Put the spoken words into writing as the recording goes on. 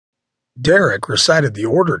Derek recited the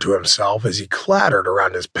order to himself as he clattered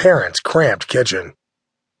around his parents' cramped kitchen.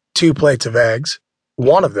 2 plates of eggs,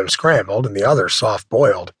 one of them scrambled and the other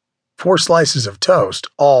soft-boiled, 4 slices of toast,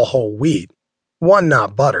 all whole wheat, 1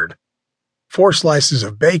 not buttered, 4 slices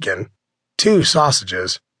of bacon, 2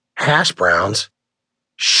 sausages, hash browns.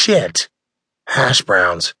 Shit! Hash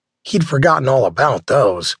browns. He'd forgotten all about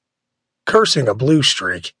those. Cursing a blue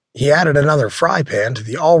streak, he added another fry pan to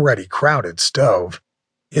the already crowded stove.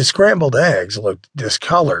 His scrambled eggs looked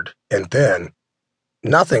discolored and thin.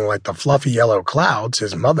 Nothing like the fluffy yellow clouds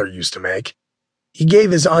his mother used to make. He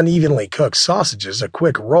gave his unevenly cooked sausages a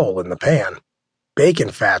quick roll in the pan,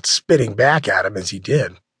 bacon fat spitting back at him as he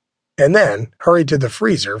did, and then hurried to the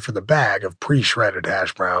freezer for the bag of pre-shredded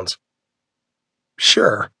hash browns.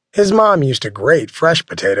 Sure, his mom used to grate fresh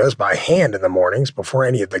potatoes by hand in the mornings before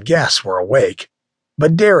any of the guests were awake,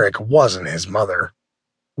 but Derek wasn't his mother.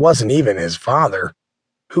 Wasn't even his father,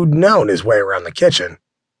 who'd known his way around the kitchen,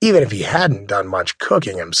 even if he hadn't done much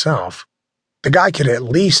cooking himself. The guy could at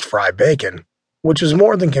least fry bacon, which was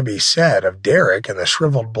more than can be said of Derek and the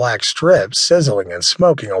shriveled black strips sizzling and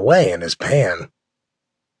smoking away in his pan.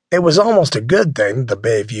 It was almost a good thing that the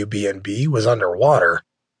Bayview B&B was underwater,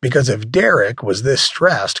 because if Derek was this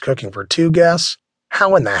stressed cooking for 2 guests,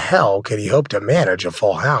 how in the hell could he hope to manage a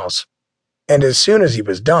full house? And as soon as he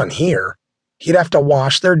was done here, he'd have to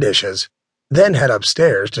wash their dishes, then head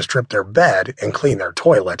upstairs to strip their bed and clean their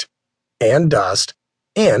toilet, and dust,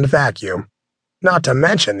 and vacuum, not to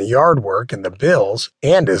mention the yard work and the bills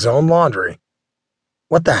and his own laundry.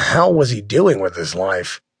 What the hell was he doing with his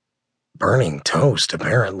life? Burning toast,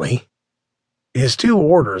 apparently. His 2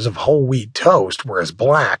 orders of whole wheat toast were as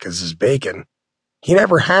black as his bacon. He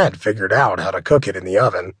never had figured out how to cook it in the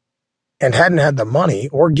oven, and hadn't had the money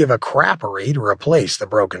or give a crappery to replace the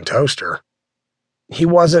broken toaster. He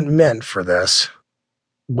wasn't meant for this.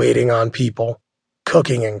 Waiting on people,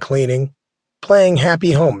 cooking and cleaning, playing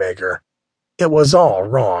happy homemaker. It was all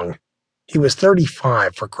wrong. He was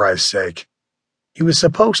 35, for Christ's sake. He was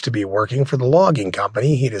supposed to be working for the logging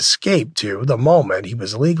company he'd escaped to the moment he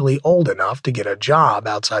was legally old enough to get a job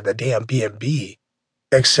outside the damn B&B,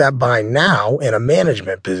 except by now in a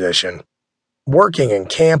management position. Working in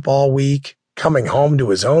camp all week, coming home to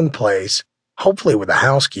his own place, hopefully with a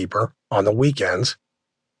housekeeper, on the weekends,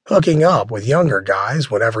 hooking up with younger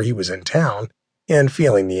guys whenever he was in town, and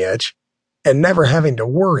feeling the itch, and never having to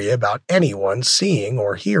worry about anyone seeing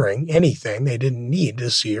or hearing anything they didn't need to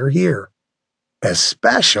see or hear.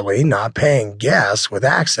 Especially not paying guests with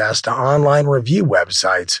access to online review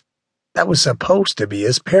websites. That was supposed to be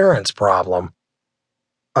his parents' problem.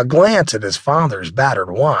 A glance at his father's battered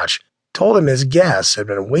watch told him his guests had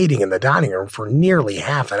been waiting in the dining room for nearly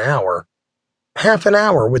half an hour. Half an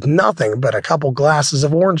hour with nothing but a couple glasses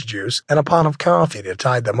of orange juice and a pot of coffee to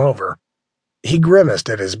tide them over. He grimaced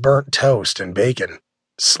at his burnt toast and bacon,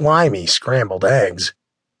 slimy scrambled eggs,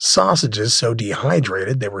 sausages so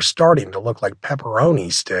dehydrated they were starting to look like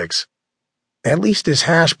pepperoni sticks. At least his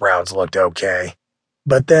hash browns looked okay.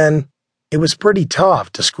 But then, it was pretty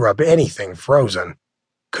tough to screw up anything frozen.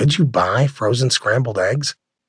 Could you buy frozen scrambled eggs?